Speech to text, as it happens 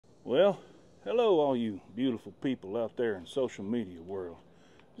Well, hello all you beautiful people out there in social media world.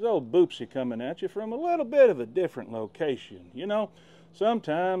 There's old Boopsy coming at you from a little bit of a different location. You know,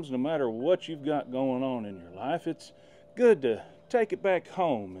 sometimes no matter what you've got going on in your life, it's good to take it back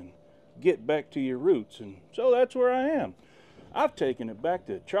home and get back to your roots. And so that's where I am. I've taken it back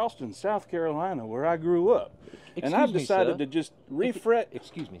to Charleston, South Carolina, where I grew up. And I've decided to just refresh.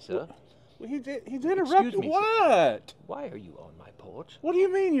 Excuse me, sir. Well, he's interrupted. Excuse me, what? Why are you on my porch? What do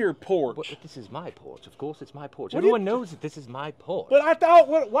you mean your porch? Well, this is my porch. Of course, it's my porch. What Everyone knows that this is my porch. But I thought,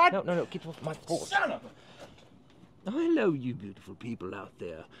 what? No, get off my porch. Son of a... Oh, hello, you beautiful people out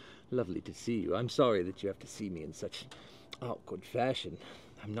there. Lovely to see you. I'm sorry that you have to see me in such awkward fashion.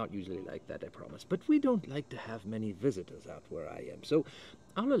 I'm not usually like that, I promise. But we don't like to have many visitors out where I am, so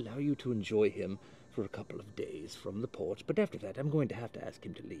I'll allow you to enjoy him for a couple of days from the porch. But after that, I'm going to have to ask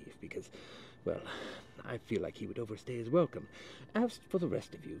him to leave because, well, I feel like he would overstay his welcome. As for the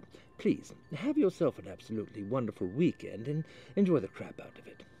rest of you, please, have yourself an absolutely wonderful weekend and enjoy the crap out of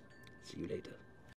it. See you later.